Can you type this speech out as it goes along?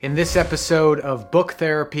In this episode of Book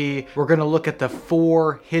Therapy, we're going to look at the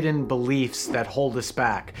 4 hidden beliefs that hold us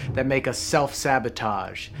back, that make us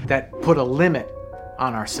self-sabotage, that put a limit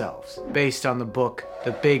on ourselves, based on the book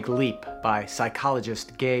The Big Leap by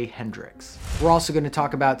psychologist Gay Hendricks. We're also going to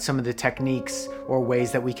talk about some of the techniques or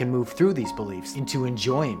ways that we can move through these beliefs into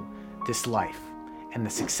enjoying this life and the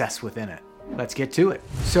success within it. Let's get to it.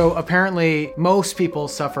 So apparently most people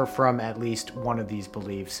suffer from at least one of these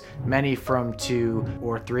beliefs, many from 2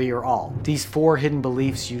 or 3 or all. These 4 hidden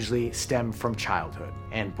beliefs usually stem from childhood.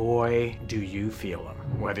 And boy, do you feel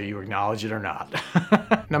them, whether you acknowledge it or not.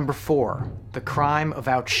 Number 4, the crime of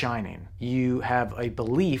outshining. You have a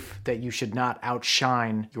belief that you should not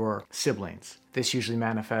outshine your siblings. This usually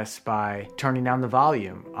manifests by turning down the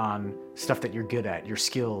volume on stuff that you're good at, your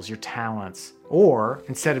skills, your talents. Or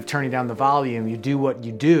instead of turning down the volume, you do what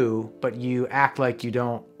you do, but you act like you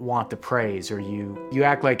don't want the praise, or you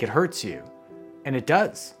act like it hurts you. And it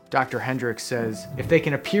does. Dr. Hendricks says, if they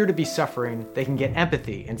can appear to be suffering, they can get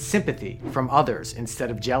empathy and sympathy from others instead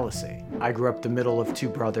of jealousy. I grew up the middle of 2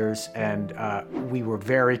 brothers, and we were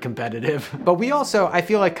very competitive. But we also, I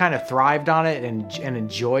feel like, kind of thrived on it and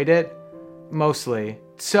enjoyed it, mostly.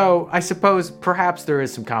 So I suppose perhaps there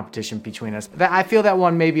is some competition between us. I feel that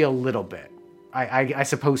one maybe a little bit. I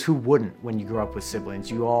suppose who wouldn't when you grow up with siblings?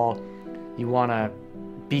 You want to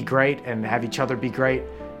be great and have each other be great.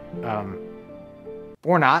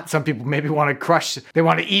 Or not. Some people maybe want to crush, they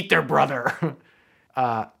want to eat their brother.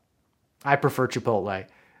 I prefer Chipotle.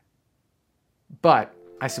 But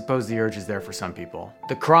I suppose the urge is there for some people.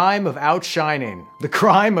 The crime of outshining. The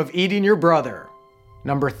crime of eating your brother.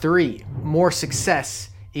 Number 3, more success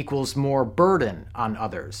equals more burden on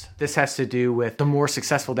others. This has to do with the more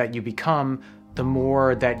successful that you become, the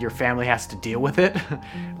more that your family has to deal with it.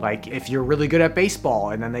 Like if you're really good at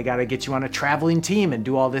baseball and then they got to get you on a traveling team and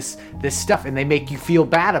do all this stuff, and they make you feel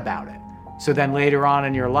bad about it. So then later on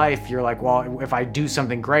in your life, you're like, well, if I do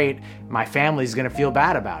something great, my family's going to feel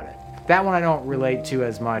bad about it. That one I don't relate to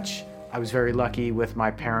as much. I was very lucky with my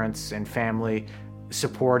parents and family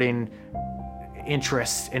supporting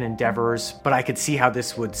interests and endeavors, but I could see how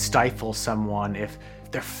this would stifle someone if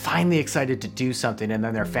they're finally excited to do something and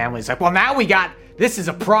then their family's like, well, now this is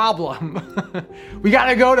a problem. We got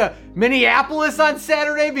to go to Minneapolis on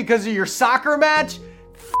Saturday because of your soccer match?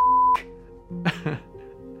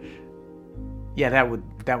 Yeah, that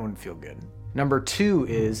wouldn't feel good. Number 2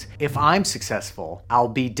 is, if I'm successful, I'll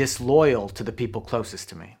be disloyal to the people closest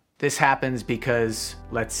to me. This happens because,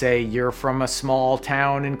 let's say you're from a small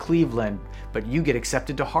town in Cleveland, but you get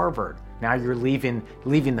accepted to Harvard. Now you're leaving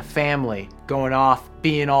the family, going off,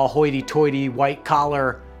 being all hoity-toity,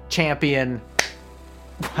 white-collar champion,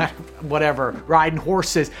 whatever, riding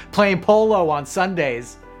horses, playing polo on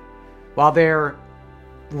Sundays, while they're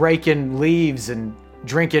raking leaves and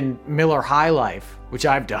drinking Miller High Life, which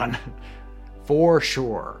I've done, for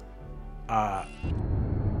sure.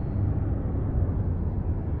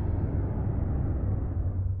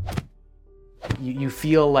 You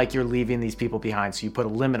feel like you're leaving these people behind, so you put a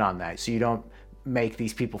limit on that, so you don't make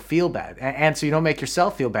these people feel bad, and so you don't make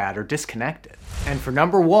yourself feel bad or disconnected. And for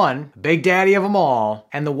number 1, big daddy of them all,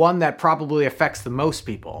 and the one that probably affects the most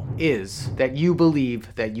people, is that you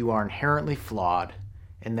believe that you are inherently flawed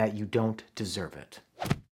and that you don't deserve it.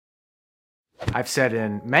 I've said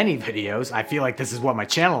in many videos, I feel like this is what my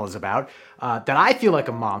channel is about, that I feel like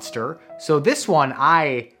a monster. So this one,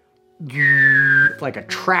 I, like a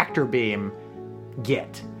tractor beam,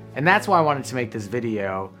 get. And that's why I wanted to make this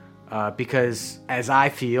video, because as I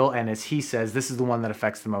feel, and as he says, this is the one that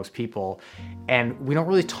affects the most people. And we don't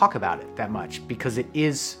really talk about it that much because it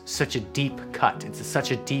is such a deep cut. It's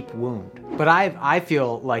such a deep wound. But I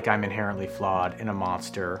feel like I'm inherently flawed and a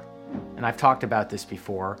monster. And I've talked about this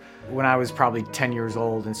before. When I was probably 10 years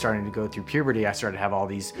old and starting to go through puberty, I started to have all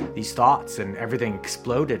these thoughts, and everything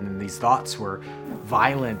exploded, and these thoughts were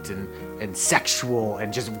violent and sexual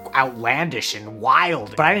and just outlandish and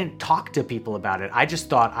wild. But I didn't talk to people about it. I just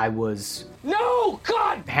thought I was, no,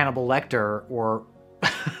 God, Hannibal Lecter or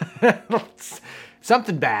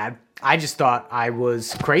something bad. I just thought I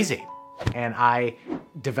was crazy. And I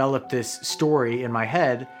developed this story in my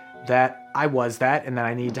head that I was that, and that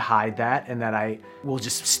I need to hide that, and that I will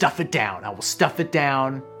just stuff it down. I will stuff it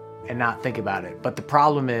down and not think about it. But the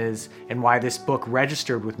problem is, and why this book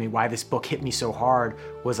registered with me, why this book hit me so hard,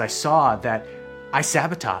 was I saw that I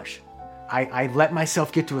sabotage. I let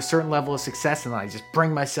myself get to a certain level of success, and then I just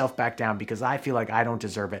bring myself back down because I feel like I don't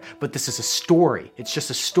deserve it. But this is a story. It's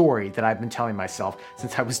just a story that I've been telling myself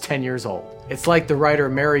since I was 10 years old. It's like the writer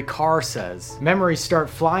Mary Karr says, memories start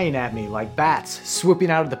flying at me like bats swooping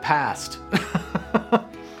out of the past.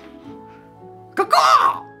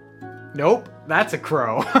 Caw-caw! Nope, that's a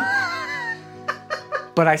crow.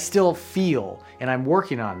 But I still feel, and I'm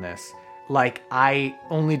working on this, like I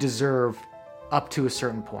only deserve up to a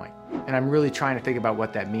certain point. And I'm really trying to think about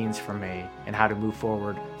what that means for me and how to move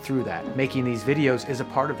forward through that. Making these videos is a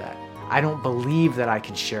part of that. I don't believe that I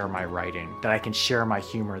can share my writing, that I can share my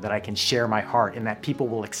humor, that I can share my heart, and that people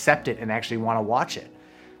will accept it and actually want to watch it.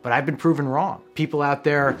 But I've been proven wrong. People out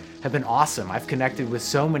there have been awesome. I've connected with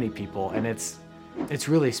so many people, and it's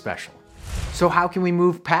really special. So how can we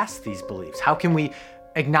move past these beliefs? How can we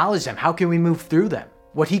acknowledge them? How can we move through them?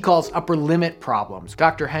 What he calls upper limit problems.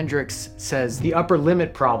 Dr. Hendricks says the upper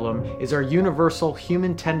limit problem is our universal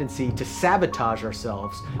human tendency to sabotage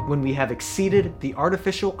ourselves when we have exceeded the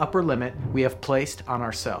artificial upper limit we have placed on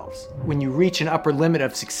ourselves. When you reach an upper limit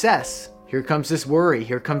of success, here comes this worry,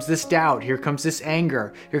 here comes this doubt, here comes this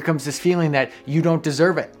anger, here comes this feeling that you don't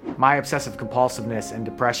deserve it. My obsessive compulsiveness and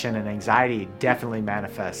depression and anxiety definitely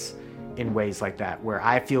manifests in ways like that, where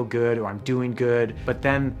I feel good or I'm doing good, but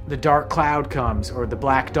then the dark cloud comes or the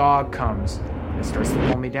black dog comes and it starts to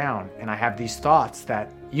pull me down. And I have these thoughts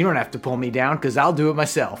that you don't have to pull me down because I'll do it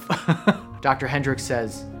myself. Dr. Hendricks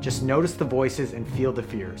says, just notice the voices and feel the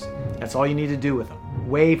fears. That's all you need to do with them.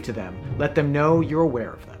 Wave to them. Let them know you're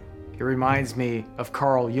aware of them. It reminds me of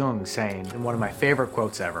Carl Jung saying, in one of my favorite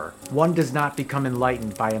quotes ever, one does not become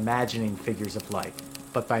enlightened by imagining figures of light,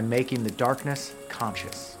 but by making the darkness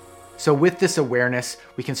conscious. So with this awareness,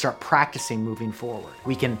 we can start practicing moving forward.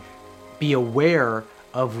 We can be aware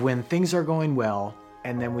of when things are going well,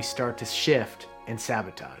 and then we start to shift and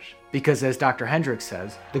sabotage. Because as Dr. Hendricks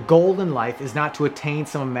says, the goal in life is not to attain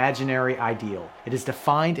some imaginary ideal. It is to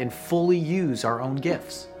find and fully use our own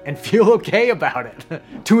gifts and feel okay about it,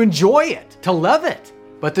 to enjoy it, to love it.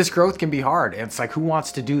 But this growth can be hard. It's like, who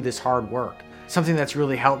wants to do this hard work? Something that's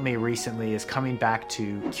really helped me recently is coming back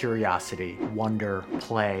to curiosity, wonder,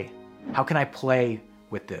 play. How can I play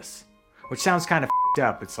with this? Which sounds kind of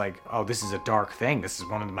up. It's like, oh, this is a dark thing. This is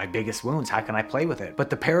one of my biggest wounds. How can I play with it? But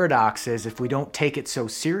the paradox is, if we don't take it so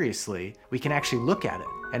seriously, we can actually look at it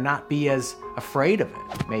and not be as afraid of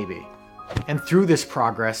it, maybe. And through this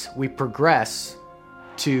progress, we progress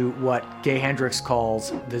to what Gay Hendricks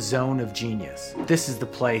calls the zone of genius. This is the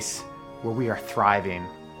place where we are thriving,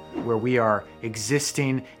 where we are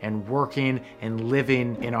existing and working and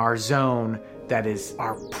living in our zone that is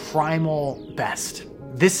our primal best.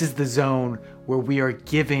 This is the zone where we are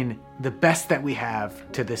giving the best that we have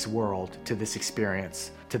to this world, to this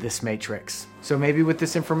experience, to this matrix. So maybe with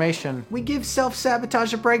this information, we give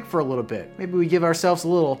self-sabotage a break for a little bit. Maybe we give ourselves a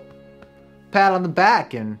little pat on the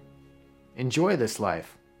back and enjoy this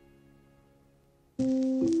life.